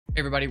Hey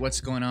everybody,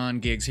 what's going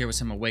on? Gigs here with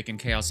some Awakened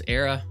Chaos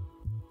Era.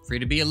 Free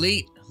to be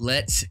elite.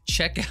 Let's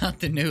check out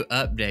the new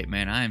update,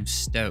 man. I am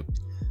stoked.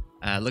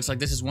 Looks like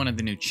this is one of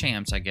the new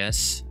champs, I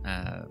guess.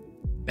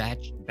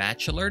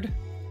 Bachelard?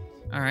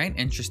 Alright,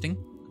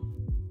 interesting.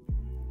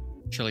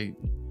 Actually,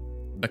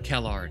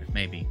 Bakelard,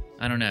 maybe.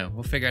 I don't know.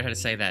 We'll figure out how to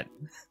say that.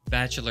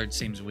 Bachelard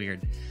seems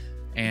weird.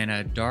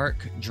 And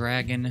Dark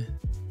Dragon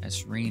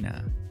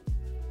Esrina.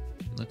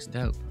 It looks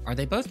dope. Are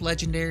they both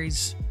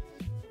legendaries?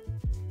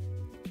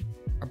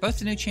 Are both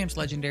the new champs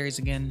legendaries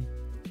again?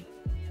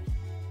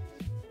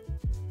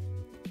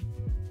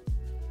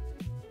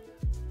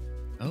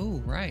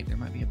 Oh, right. There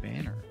might be a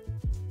banner.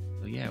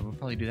 So yeah, we'll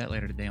probably do that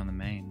later today on the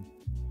main.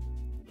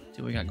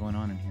 See what we got going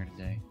on in here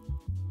today.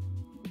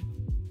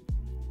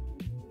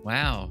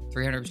 Wow,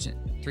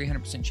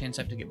 300% chance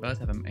up to get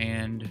both of them.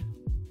 And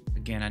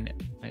again, I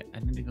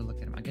need to go look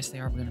at them. I guess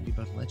they are going to be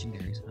both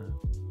legendaries, huh?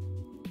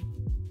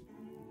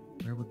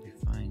 Where would we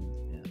find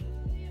them?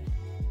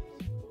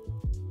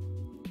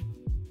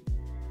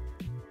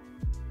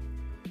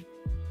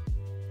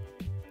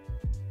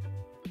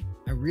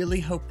 I really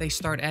hope they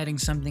start adding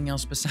something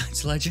else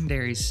besides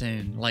legendaries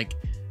soon. Like,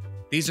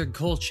 these are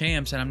cool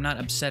champs, and I'm not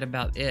upset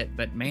about it.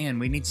 But man,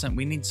 we need some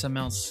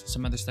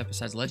other stuff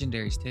besides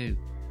legendaries too.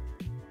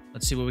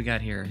 Let's see what we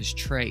got here. His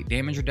trait: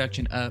 damage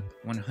reduction up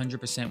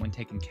 100% when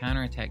taking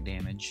counterattack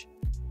damage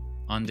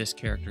on this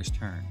character's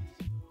turn.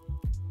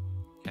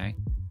 Okay.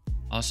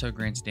 Also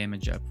grants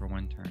damage up for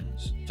 1 turn.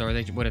 So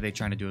what are they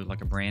trying to do?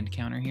 Like a brand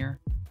counter here?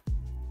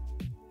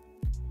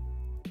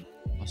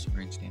 Also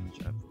grants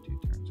damage up for 2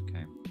 turns.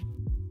 Okay.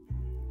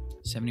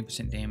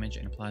 70% damage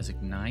and applies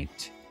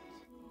ignite.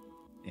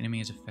 The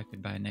enemy is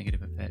affected by a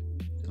negative effect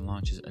and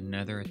launches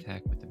another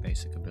attack with the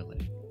basic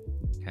ability.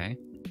 Okay.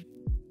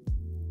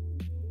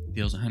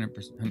 Deals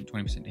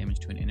 120% damage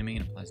to an enemy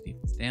and applies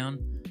defense down.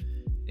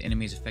 The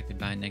enemy is affected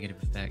by a negative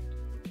effect.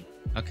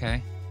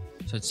 Okay.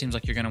 So it seems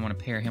like you're going to want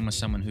to pair him with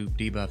someone who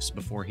debuffs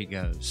before he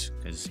goes,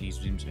 because he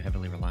seems to be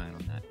heavily reliant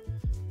on that.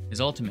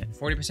 His ultimate: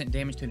 40%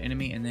 damage to an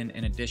enemy and then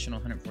an additional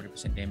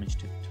 140% damage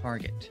to the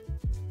target.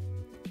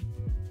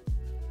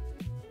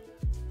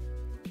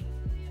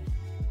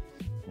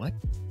 What?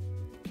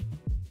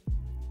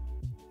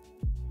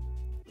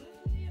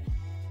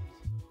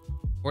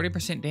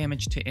 %40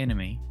 damage to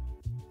enemy,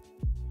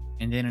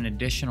 and then an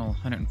additional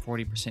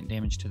 140%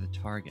 damage to the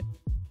target.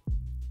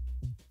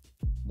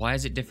 Why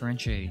is it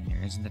differentiating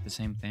there? Isn't that the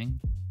same thing?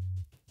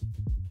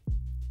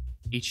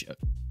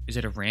 Is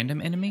it a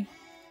random enemy?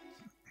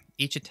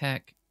 Each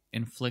attack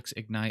inflicts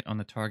ignite on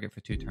the target for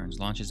 2 turns.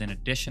 Launches an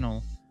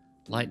additional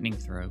lightning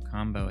throw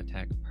combo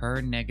attack per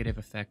negative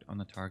effect on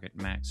the target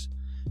max.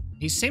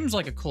 He seems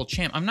like a cool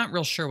champ. I'm not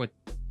real sure what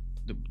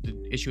the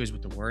issue is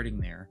with the wording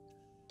there.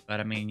 But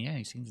I mean, yeah,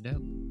 he seems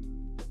dope.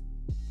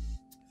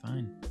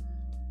 Fine.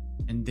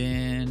 And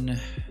then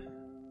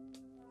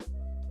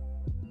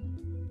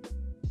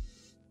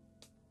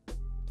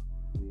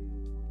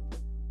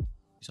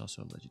he's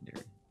also a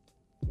legendary.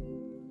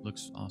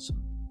 Looks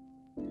awesome.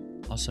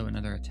 Also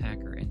another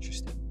attacker.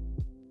 Interesting.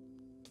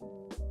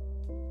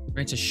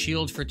 Grants a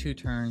shield for 2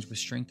 turns with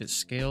strength that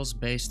scales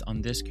based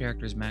on this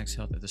character's max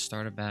health at the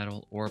start of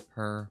battle or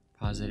per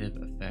positive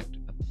effect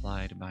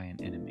applied by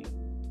an enemy.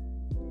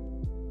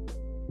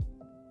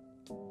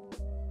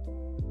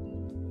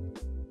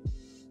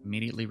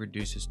 Immediately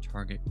reduces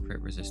target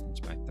crit resistance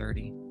by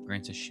 30.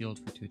 Grants a shield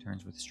for 2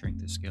 turns with strength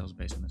that scales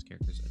based on this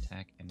character's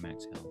attack and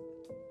max health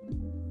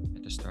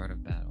at the start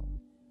of battle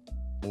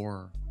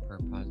or per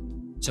positive.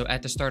 So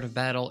at the start of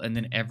battle, and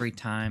then every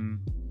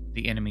time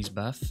the enemy's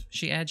buff,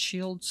 she adds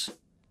shields.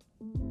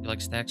 She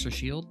like stacks her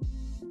shield,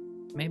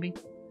 maybe.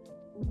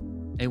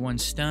 A1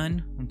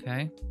 stun.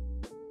 Okay.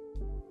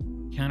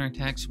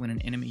 Counterattacks when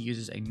an enemy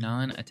uses a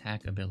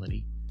non-attack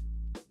ability,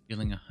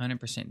 dealing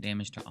 100%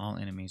 damage to all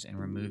enemies and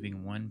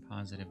removing 1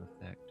 positive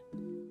effect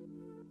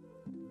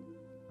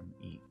from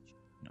each.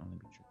 Can only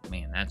be true.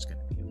 Man, that's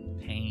gonna be a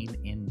pain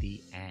in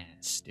the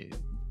ass, dude.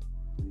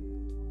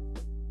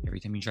 Every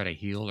time you try to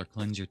heal or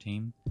cleanse your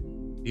team,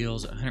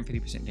 deals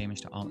 150% damage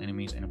to all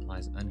enemies and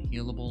applies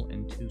unhealable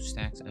and 2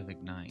 stacks of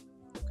ignite.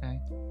 Okay.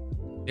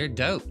 They're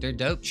dope. They're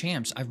dope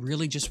champs. I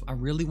really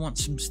want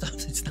some stuff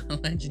that's not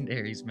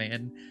legendaries,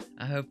 man.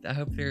 I hope they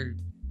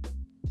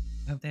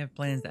have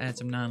plans to add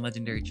some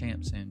non-legendary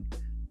champs soon.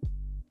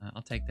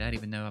 I'll take that,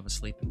 even though I was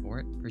sleeping for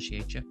it.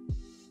 Appreciate you.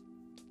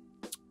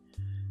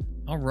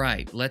 All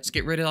right, let's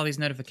get rid of all these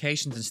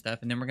notifications and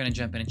stuff, and then we're going to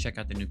jump in and check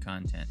out the new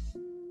content.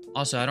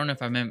 Also, I don't know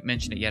if I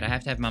mentioned it yet. I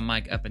have to have my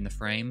mic up in the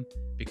frame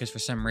because for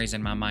some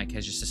reason my mic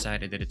has just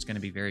decided that it's going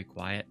to be very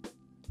quiet,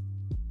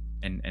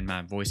 and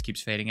my voice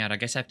keeps fading out. I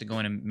guess I have to go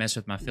in and mess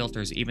with my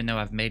filters, even though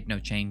I've made no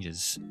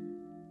changes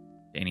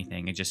to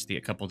anything. And just a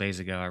couple days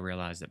ago, I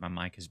realized that my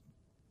mic has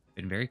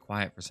been very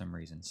quiet for some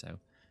reason. So,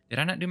 did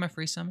I not do my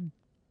free summon?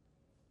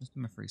 Let's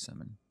do my free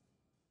summon.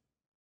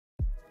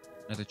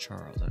 Another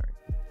Charles. All right.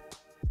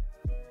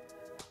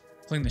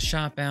 Clean the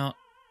shop out.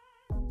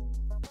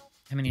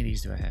 How many of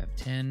these do I have?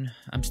 10.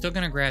 I'm still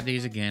going to grab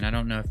these again. I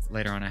don't know if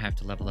later on I have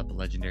to level up the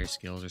legendary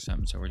skills or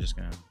something, so we're just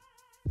going to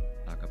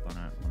stock up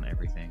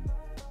everything.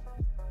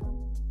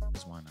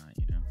 Because why not,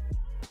 you know?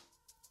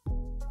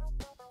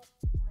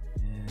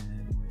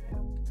 And,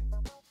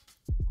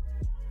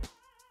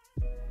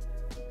 yeah,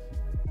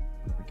 okay.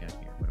 What do we got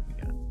here? What do we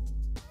got?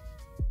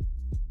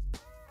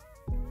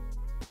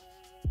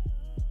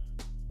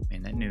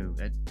 Man,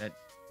 that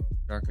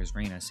Darko's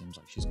Rena seems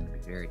like she's going to be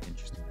very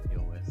interesting to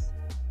deal with.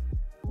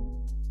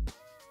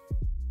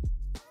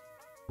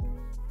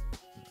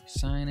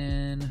 Sign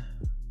in.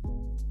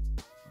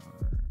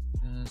 Or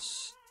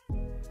this.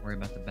 Worry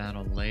about the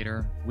battle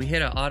later. We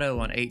hit an auto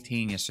on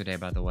 18 yesterday,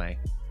 by the way.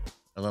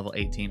 A level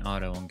 18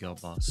 auto on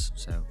Guild Boss.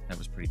 So that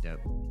was pretty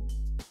dope.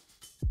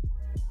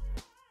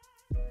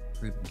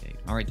 Proven Gate.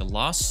 Alright, the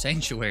Lost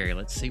Sanctuary.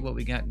 Let's see what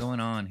we got going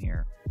on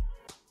here.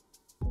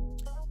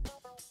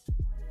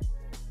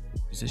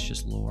 Is this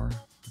just lore?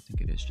 I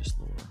think it is just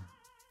lore.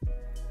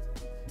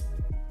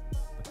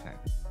 Okay.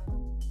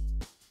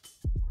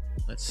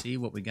 Let's see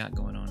what we got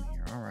going on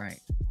here. All right.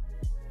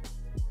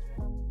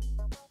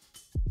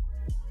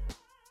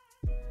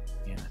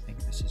 Yeah, I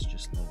think this is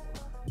just lore.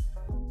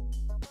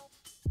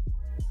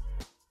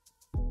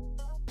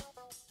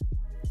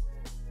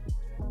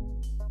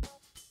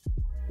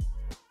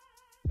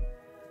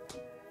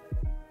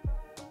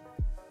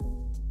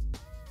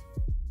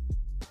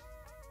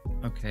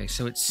 Okay,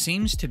 so it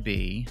seems to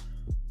be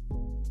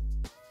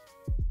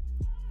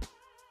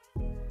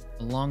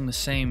along the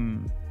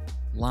same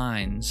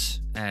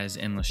lines as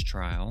Endless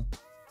Trial,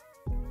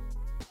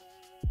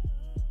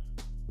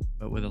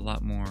 but with a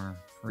lot more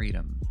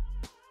freedom.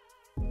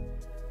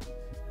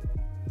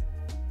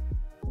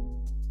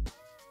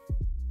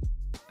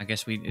 I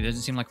guess it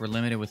doesn't seem like we're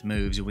limited with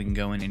moves. We can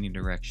go in any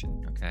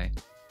direction, okay?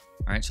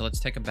 All right, so let's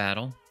take a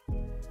battle.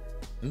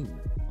 Ooh,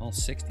 all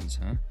 60s,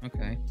 huh?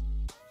 Okay.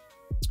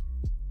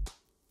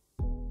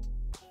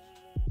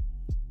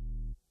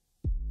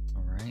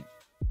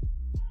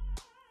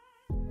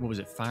 What was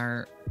it?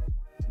 Fire.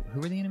 Who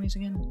were the enemies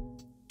again?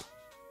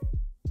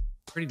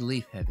 Pretty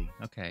leaf heavy.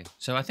 Okay.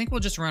 So I think we'll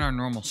just run our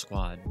normal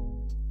squad.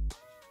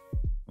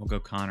 We'll go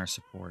Connor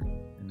support.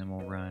 And then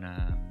we'll run...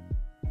 I've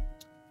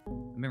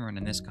been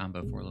running this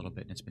combo for a little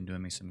bit and it's been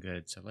doing me some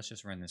good. So let's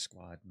just run this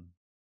squad and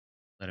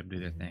let them do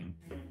their thing.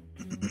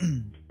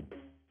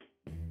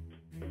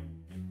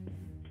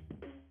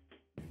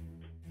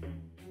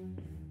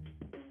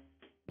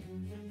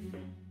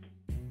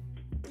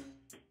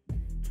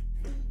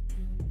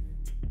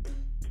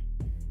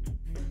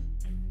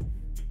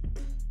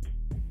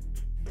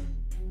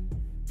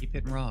 Keep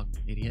hitting ROG,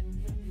 idiot.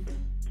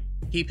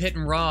 Keep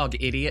hitting ROG,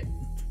 idiot.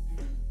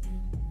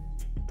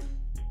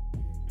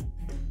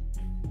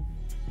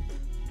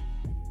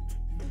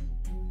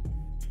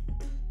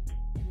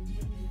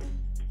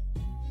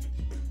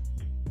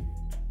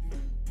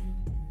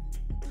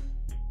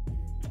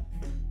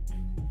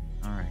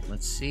 Alright,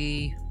 let's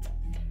see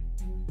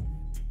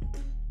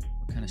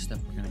what kind of stuff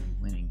we're going to be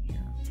winning here.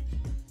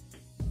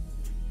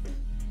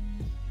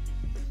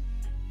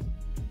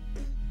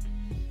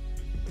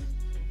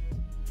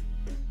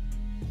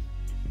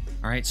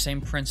 Alright, same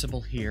principle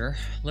here.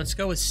 Let's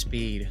go with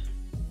speed.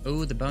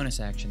 Ooh, the bonus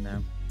action,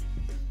 though.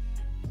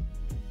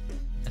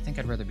 I think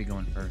I'd rather be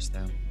going first,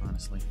 though,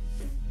 honestly.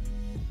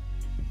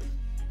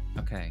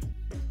 Okay.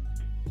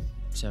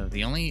 So,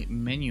 the only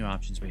menu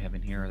options we have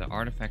in here are the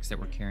artifacts that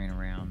we're carrying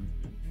around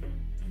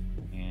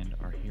and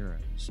our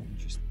heroes.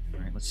 Interesting.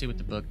 Alright, let's see what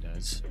the book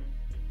does.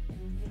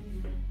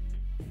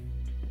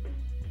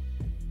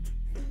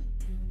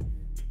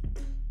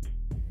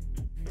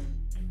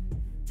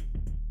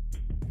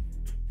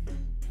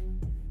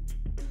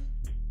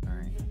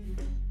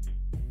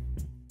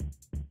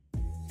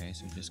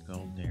 So just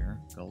gold there,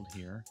 gold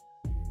here.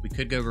 We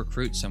could go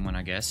recruit someone,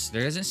 I guess.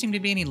 There doesn't seem to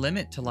be any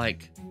limit to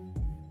like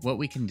what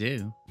we can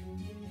do,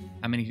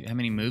 how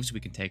many moves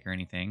we can take or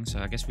anything. So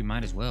I guess we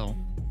might as well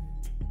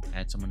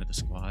add someone to the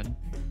squad.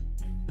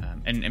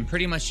 And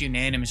pretty much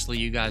unanimously,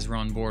 you guys were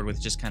on board with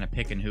just kind of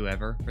picking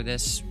whoever for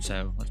this.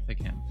 So let's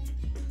pick him.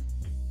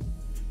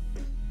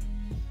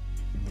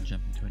 And we'll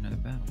jump into another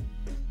battle.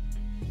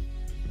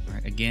 All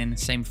right, again,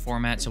 same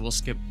format. So we'll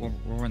skip. We'll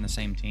run the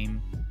same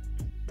team.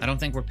 I don't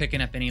think we're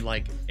picking up any,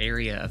 like,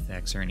 area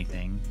effects or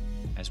anything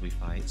as we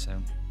fight, so...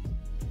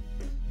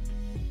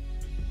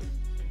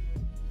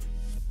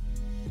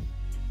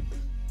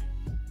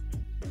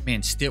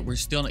 Man, we're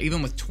still...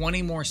 Even with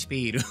 20 more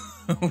speed,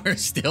 we're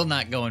still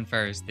not going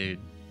first, dude.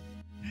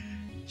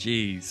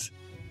 Jeez.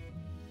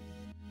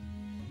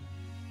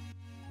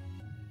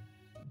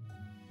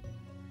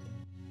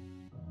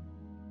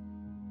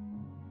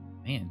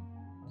 Man,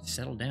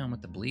 settle down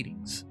with the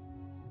bleedings.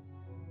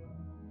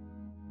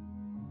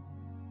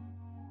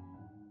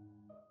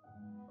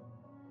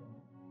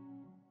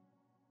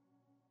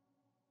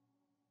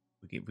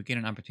 If we get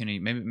an opportunity,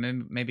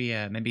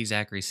 maybe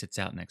Zachary sits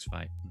out next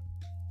fight.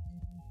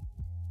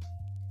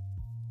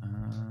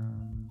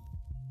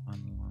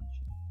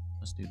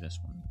 Let's do this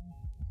one.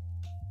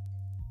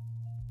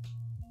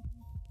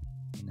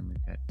 And then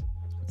we've got,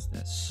 what's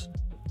this?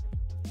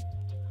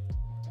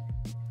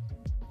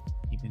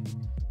 Even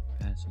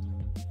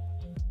passing.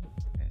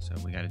 Okay, so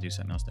we got to do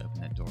something else to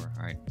open that door.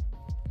 All right.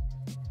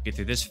 Get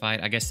through this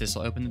fight. I guess this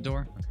will open the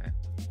door. Okay.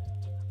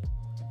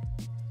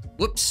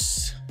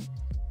 Whoops.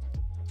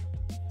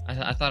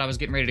 I thought I was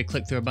getting ready to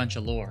click through a bunch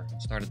of lore.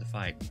 Started the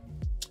fight.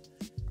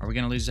 Are we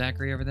going to lose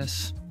Zachary over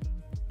this?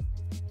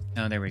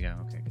 Oh, there we go.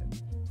 Okay,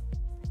 good.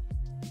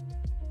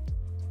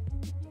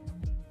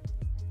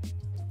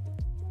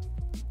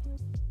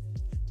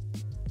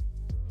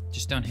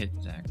 Just don't hit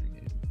Zachary,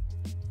 dude.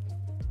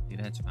 Dude,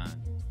 that's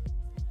fine.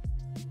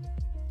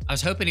 I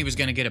was hoping he was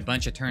going to get a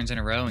bunch of turns in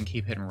a row and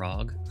keep hitting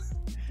Rog.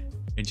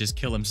 And just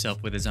kill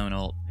himself with his own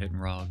ult, hitting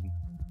Rog.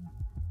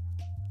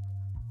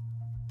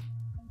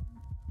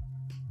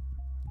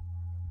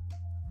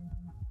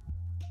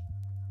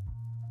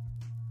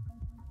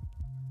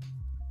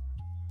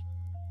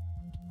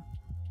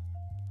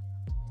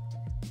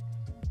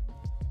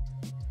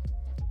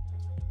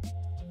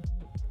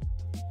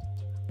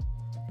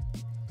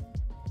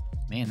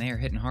 Man, they are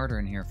hitting harder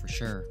in here for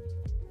sure.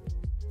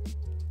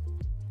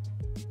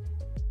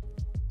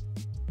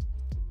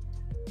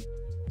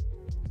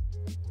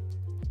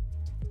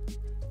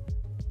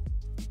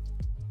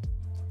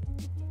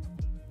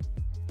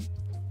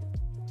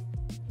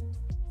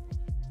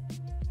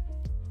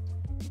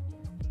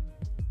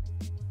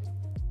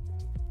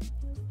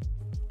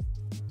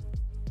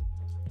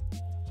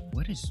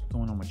 What is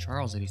going on with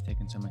Charles that he's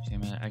taking so much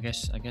damage? I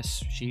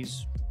guess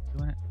she's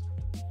doing it.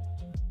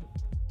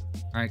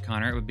 All right,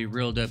 Connor, it would be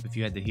real dope if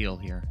you had the heal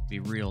here. It'd be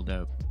real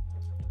dope.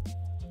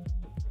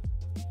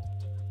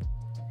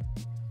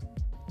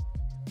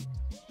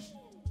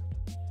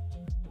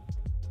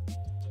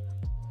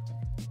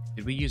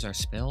 Did we use our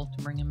spell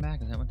to bring him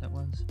back? Is that what that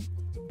was?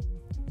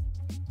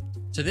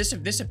 So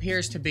this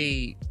appears to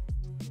be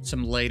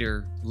some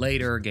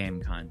later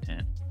game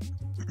content.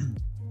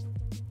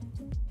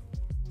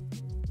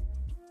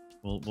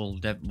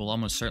 We'll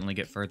almost certainly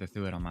get further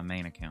through it on my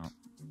main account.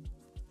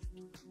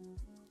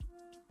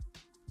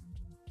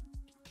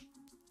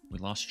 We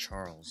lost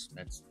Charles.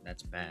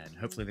 That's bad.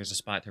 Hopefully there's a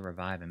spot to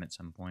revive him at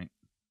some point.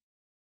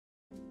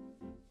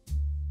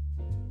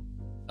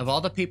 Of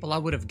all the people I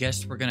would have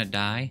guessed were gonna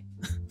die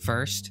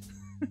first,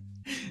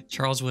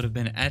 Charles would have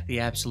been at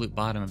the absolute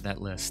bottom of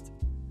that list.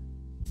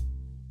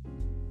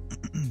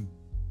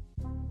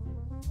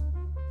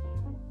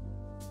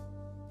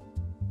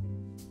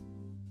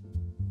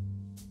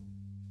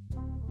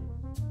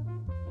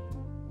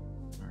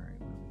 Alright,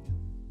 what do we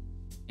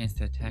got? Chance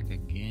to attack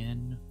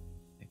again.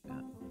 Take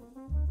that.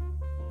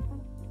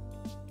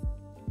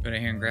 Go down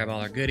here and grab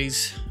all our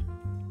goodies.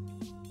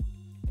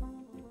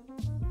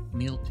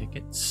 Meal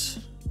tickets.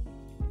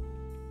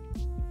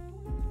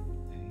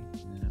 Okay,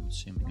 and then I'm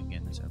assuming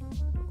again this opens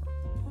the door.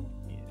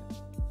 Yeah.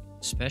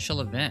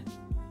 Special event.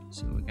 Let's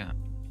see what we got.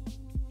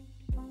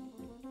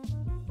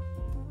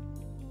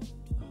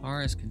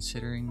 Har is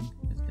considering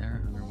his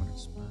dire hunger when he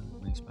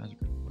spies a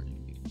group of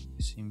foraging beasts.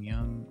 They seem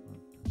young,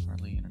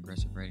 hardly an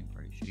aggressive raiding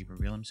party. Should he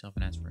reveal himself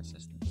and ask for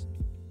assistance?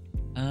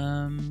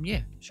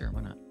 Yeah, sure,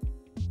 why not?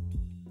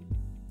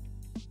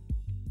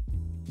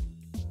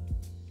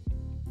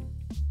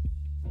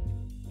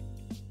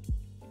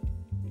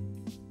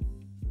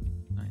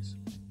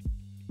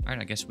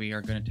 Alright, I guess we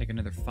are going to take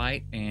another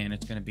fight, and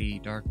it's going to be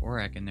Dark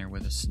Aurak in there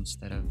with us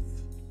instead of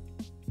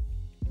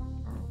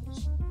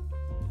Charles.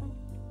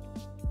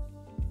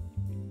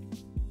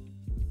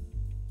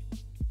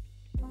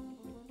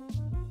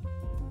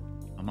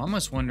 I'm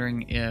almost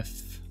wondering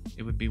if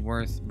it would be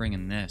worth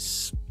bringing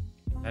this.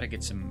 Gotta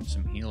get some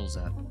heals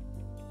up.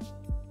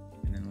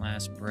 And then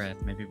Last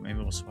Breath, maybe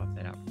we'll swap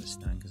that out for the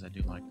stun, because I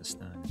do like the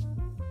stun.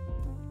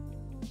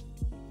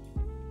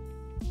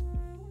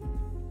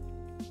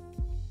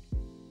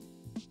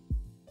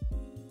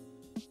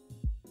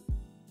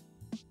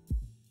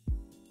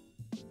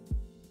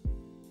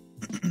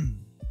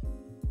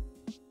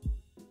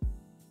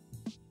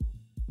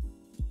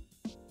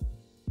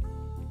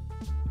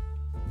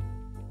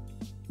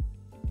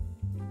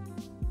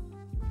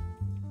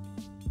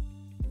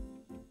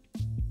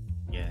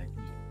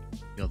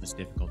 Feel this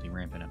difficulty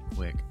ramping up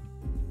quick.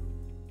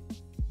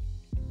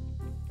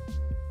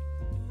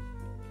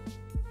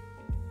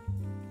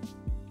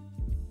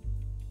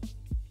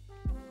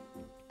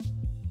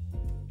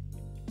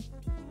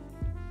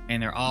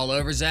 And they're all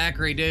over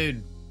Zachary,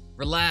 dude.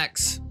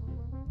 Relax.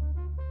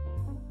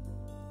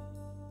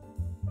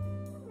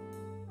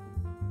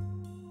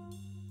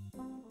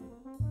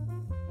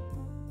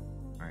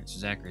 Alright, so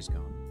Zachary's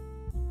gone.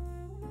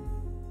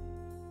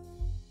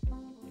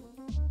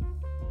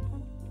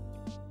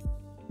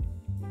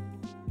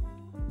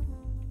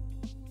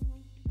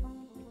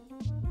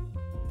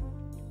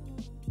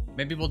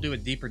 Maybe we'll do a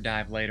deeper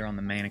dive later on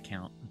the main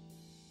account.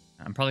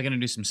 I'm probably going to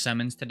do some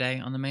summons today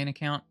on the main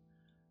account.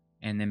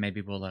 And then maybe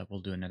we'll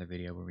do another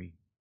video where we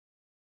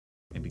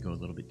maybe go a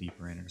little bit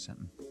deeper in it or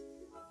something.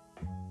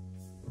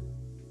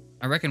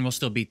 I reckon we'll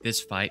still beat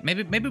this fight.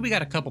 Maybe we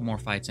got a couple more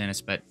fights in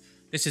us, but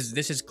this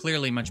is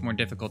clearly much more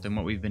difficult than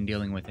what we've been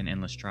dealing with in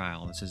Endless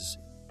Trial. This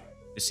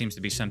seems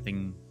to be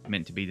something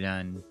meant to be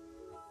done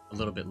a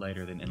little bit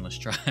later than Endless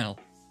Trial.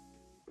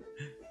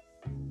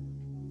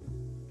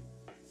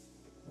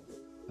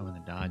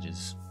 of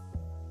dodges.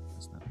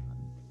 That's not fun.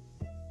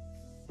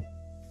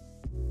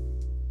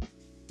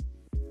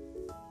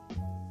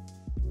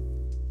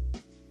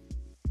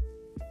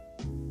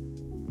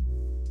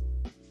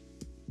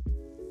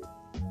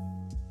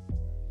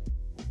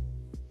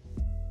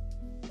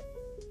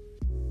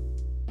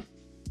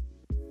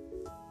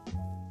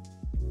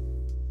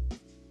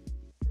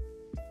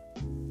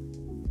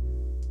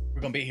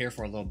 We're gonna be here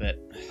for a little bit.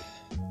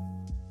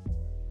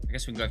 I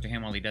guess we can go after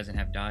him while he doesn't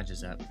have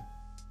dodges up.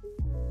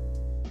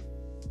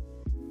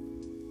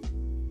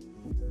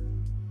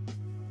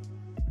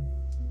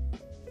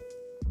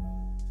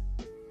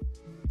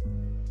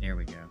 There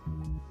we go.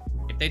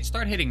 If they'd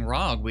start hitting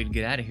Rog, we'd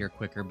get out of here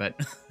quicker, but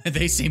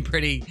they seem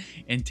pretty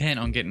intent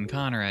on getting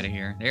Connor out of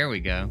here. There we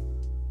go.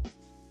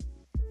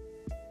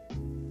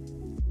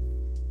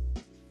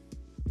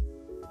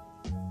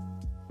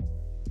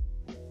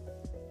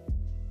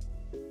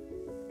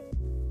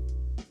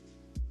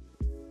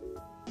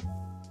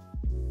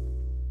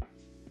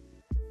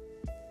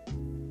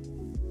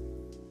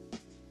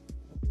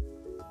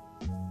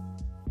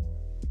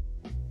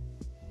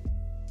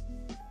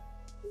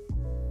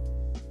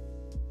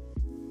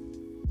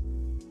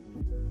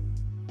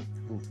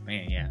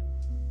 Man, yeah.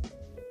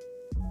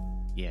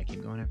 Yeah,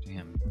 keep going after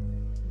him.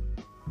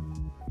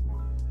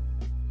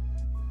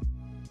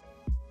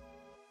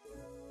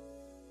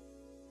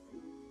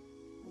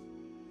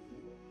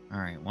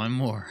 Alright, one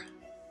more.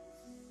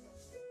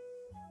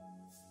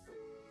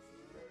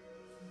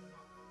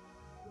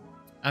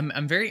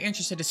 I'm very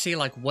interested to see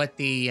like what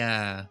the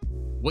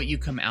what you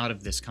come out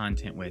of this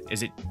content with.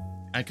 Is it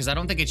because I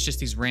don't think it's just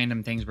these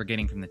random things we're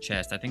getting from the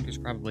chest. I think there's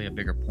probably a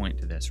bigger point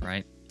to this,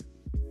 right?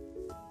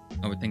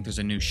 I would think there's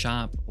a new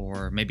shop,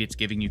 or maybe it's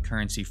giving you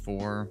currency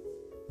for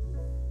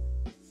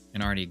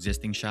an already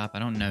existing shop. I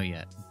don't know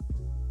yet.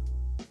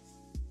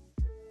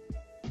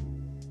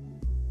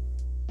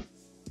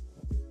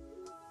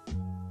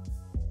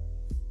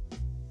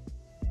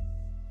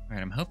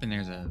 Alright, I'm hoping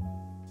there's a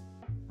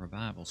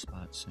revival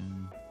spot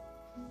soon.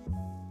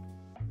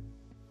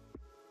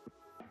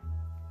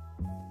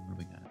 What do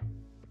we got?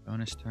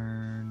 Bonus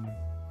turn.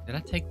 Did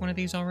I take one of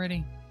these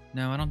already?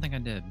 No, I don't think I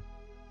did.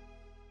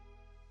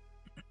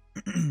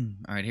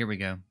 Alright, here we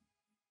go.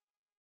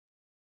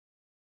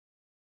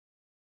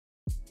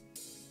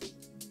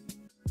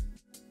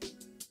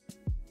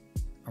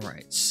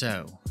 Alright,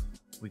 so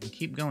we can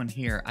keep going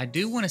here. I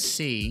do want to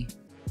see,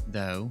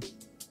 though,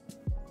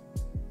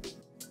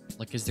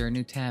 like, is there a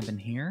new tab in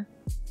here?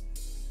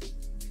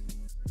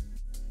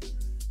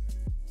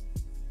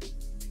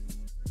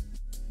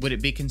 Would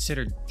it be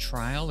considered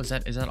trial? Is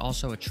that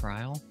also a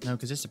trial? No,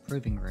 because it's a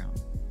proving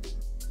ground.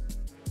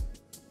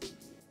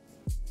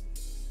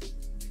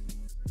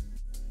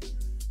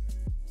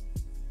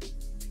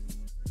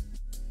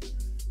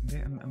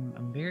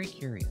 I'm very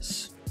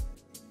curious.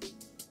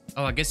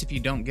 Oh, I guess if you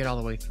don't get all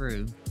the way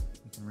through,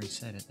 you can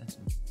reset it. That's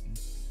interesting.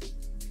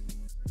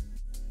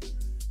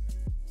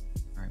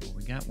 Alright, well,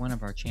 we got one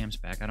of our champs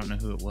back. I don't know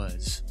who it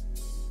was.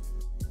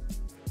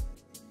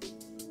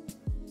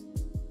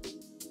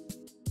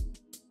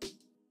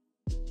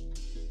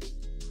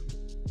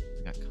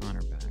 We got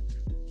Connor back.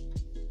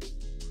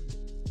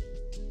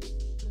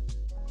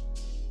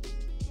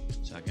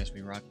 So I guess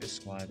we rock this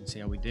squad and see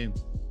how we do.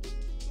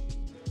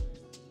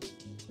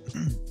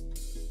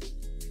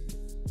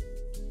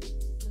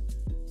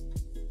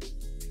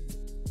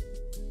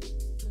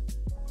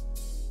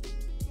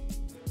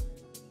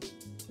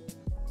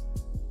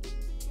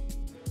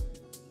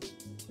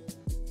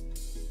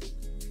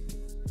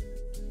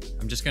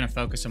 I'm just gonna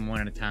focus them one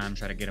at a time,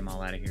 try to get them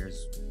all out of here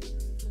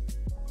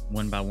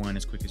one by one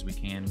as quick as we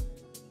can.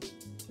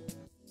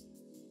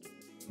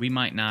 We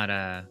might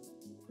not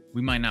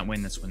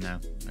win this one though.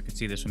 I could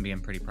see this one being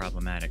pretty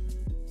problematic,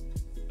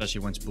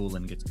 especially once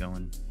Bulin gets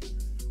going.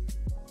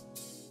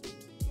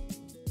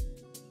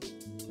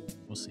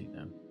 We'll see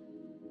though.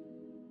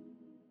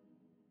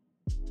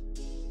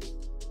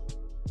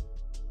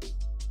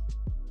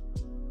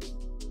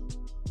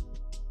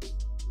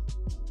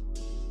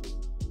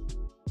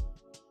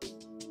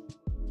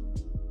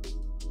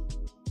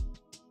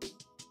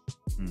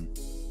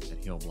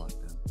 That heal block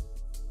though.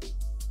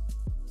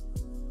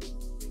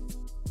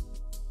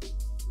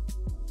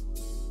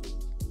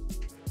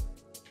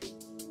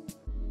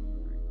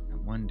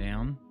 Got one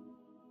down.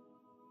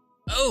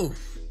 Oh!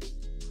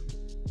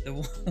 The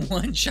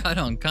one shot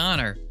on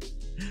Connor.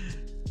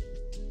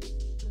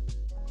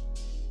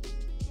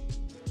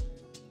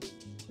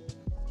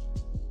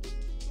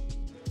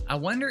 I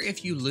wonder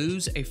if you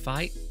lose a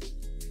fight,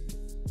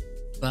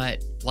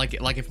 but like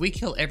if we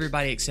kill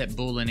everybody except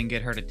Bulin and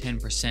get her to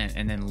 10%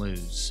 and then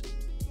lose,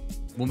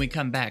 when we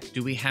come back,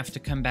 do we have to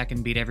come back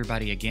and beat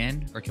everybody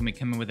again, or can we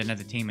come in with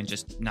another team and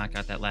just knock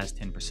out that last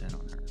 10%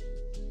 on her?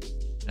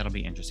 That'll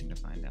be interesting to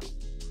find out.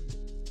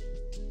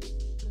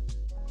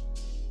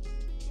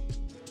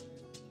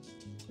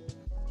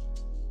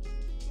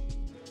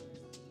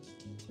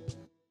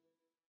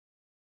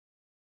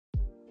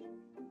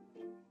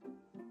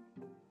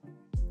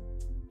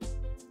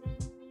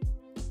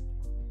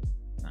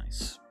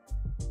 Nice.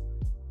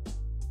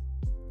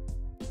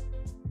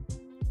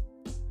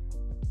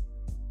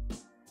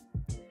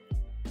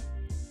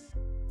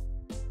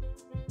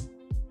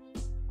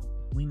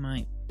 We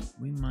might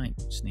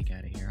sneak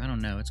out of here. I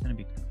don't know. It's gonna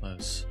be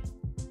close.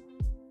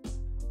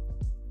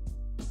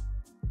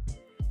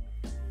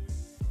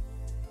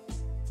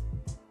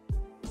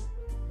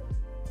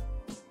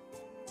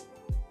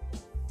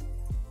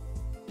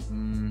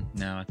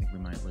 No, I think we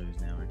might lose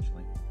now,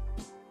 actually.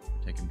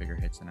 We're taking bigger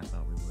hits than I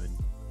thought we would.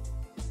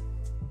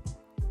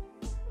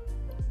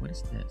 What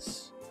is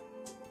this?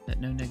 Is that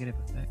no negative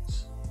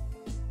effects?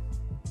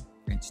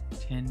 Grants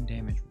 10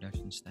 damage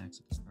reduction stacks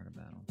at the start of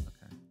battle.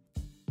 Okay.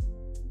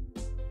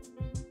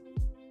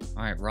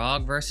 Alright,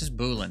 Rog versus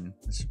Bulin.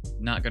 It's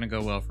not going to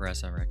go well for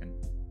us, I reckon.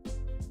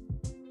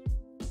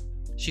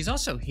 She's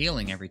also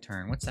healing every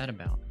turn. What's that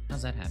about?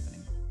 How's that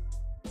happening?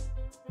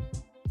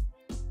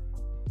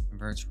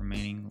 Converts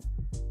remaining...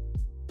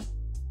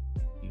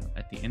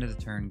 At the end of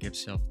the turn, give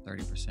self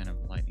 30%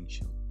 of lightning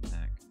shield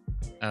back.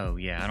 Oh,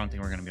 yeah, I don't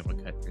think we're going to be able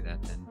to cut through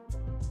that then.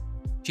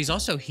 She's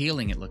also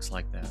healing, it looks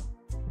like, though.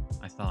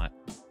 I thought.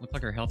 Looked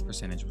like her health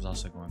percentage was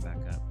also going back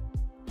up.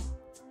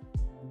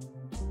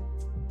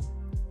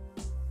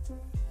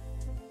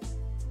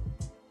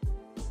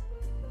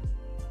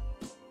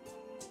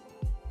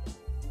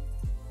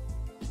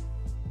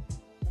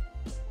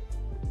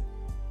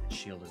 The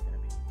shield is going to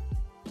be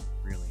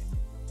really annoying.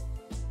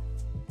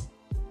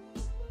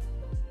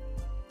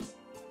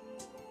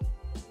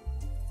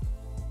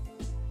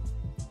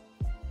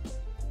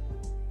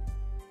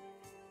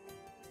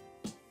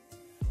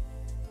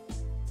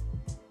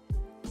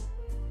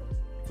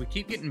 If we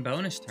keep getting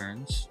bonus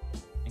turns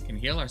and can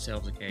heal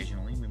ourselves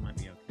occasionally, we might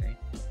be okay.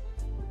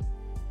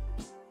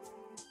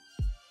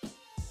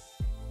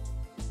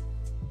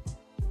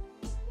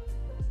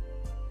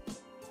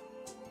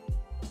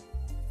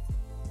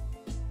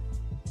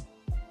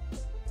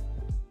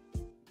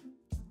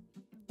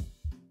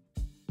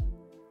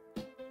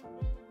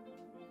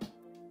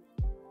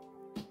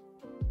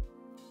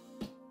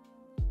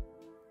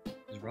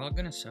 Is Rog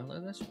gonna solo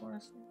this for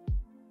us?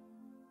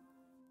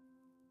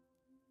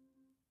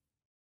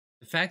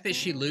 The fact that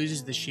she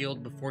loses the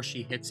shield before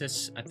she hits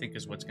us, I think,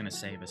 is what's going to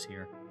save us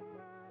here.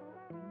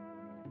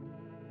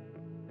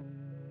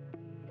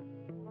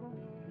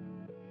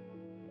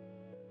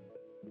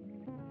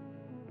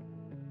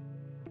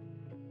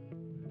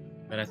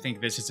 But I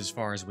think this is as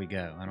far as we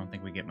go. I don't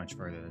think we get much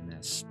further than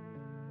this.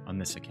 On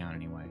this account,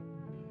 anyway.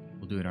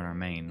 We'll do it on our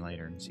main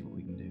later and see what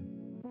we can do.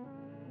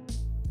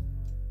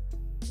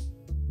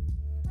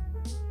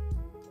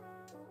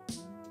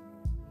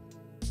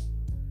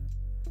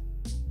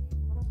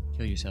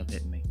 Kill yourself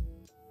hitting me.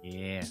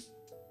 Yeah.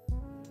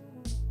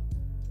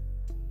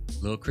 A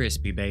little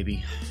crispy,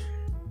 baby.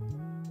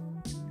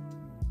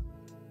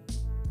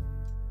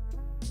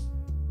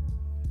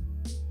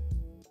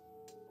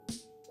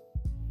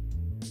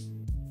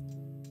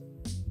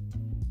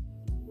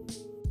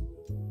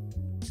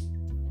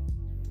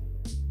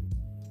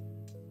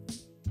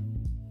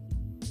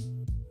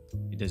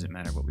 It doesn't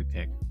matter what we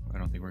pick. I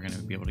don't think we're going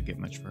to be able to get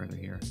much further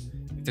here.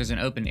 If there's an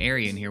open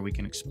area in here we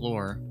can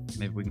explore,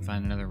 maybe we can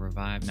find another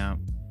revive. No,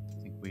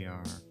 I think we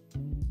are.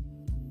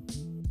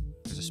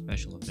 There's a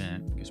special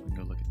event. I guess we can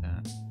go look at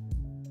that.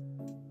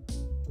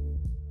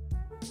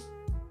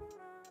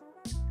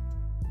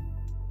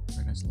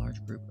 Recognize a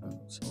large group of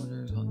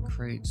soldiers on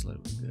crates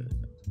loaded with goods.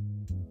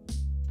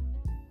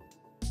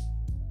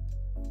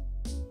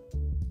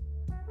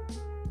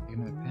 Take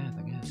another path,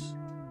 I guess.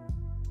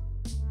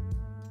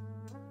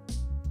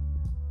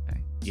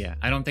 Yeah,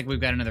 I don't think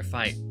we've got another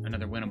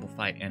winnable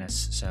fight in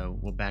us, so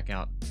we'll back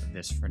out of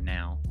this for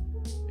now.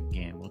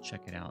 Again, we'll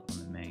check it out on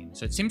the main.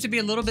 So it seems to be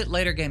a little bit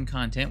later game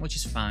content, which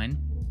is fine.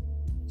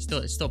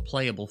 It's still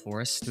playable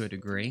for us to a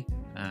degree.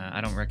 I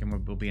don't reckon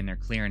we'll be in there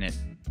clearing it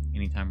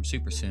anytime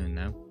super soon,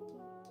 though.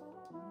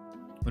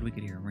 What do we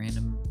get here?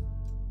 Random?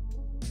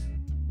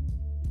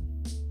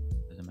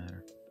 Doesn't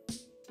matter.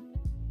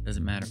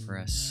 Doesn't matter for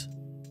us.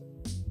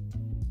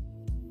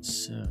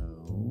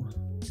 So,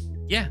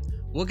 yeah.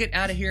 We'll get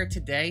out of here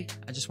today.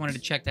 I just wanted to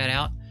check that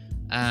out.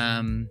 I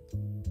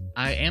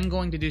am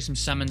going to do some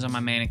summons on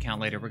my main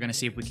account later. We're going to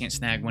see if we can't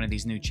snag one of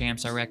these new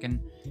champs, I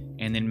reckon.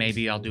 And then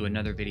maybe I'll do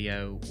another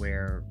video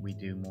where we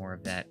do more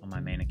of that on my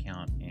main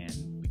account,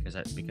 and because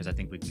I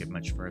think we can get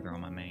much further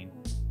on my main.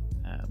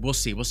 We'll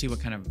see. We'll see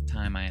what kind of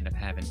time I end up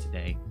having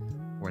today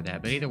for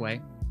that. But either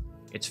way,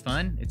 it's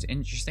fun. It's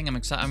interesting. I'm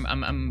excited.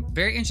 I'm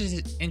very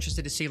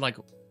interested to see like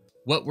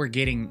what we're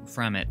getting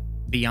from it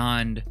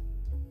beyond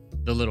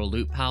the little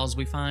loot piles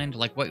we find.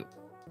 Like what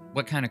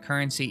kind of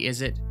currency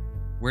is it?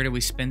 Where do we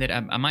spend it?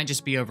 I might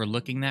just be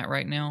overlooking that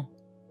right now.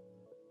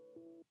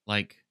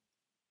 Like,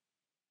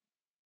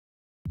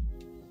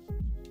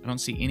 I don't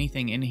see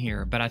anything in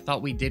here, but I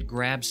thought we did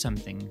grab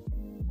something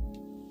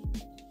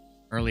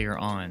earlier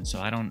on,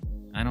 so I don't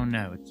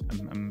know.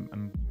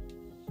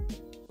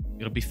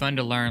 It'll be fun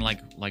to learn like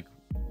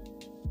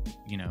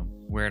you know,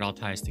 where it all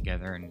ties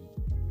together and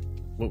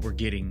what we're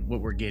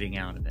getting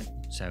out of it.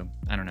 So,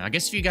 I don't know. I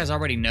guess if you guys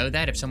already know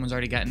that, if someone's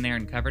already gotten there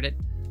and covered it,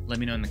 let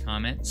me know in the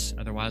comments.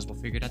 Otherwise, we'll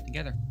figure it out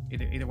together.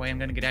 Either way, I'm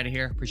going to get out of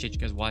here. Appreciate you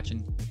guys watching.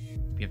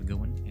 Hope you have a good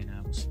one.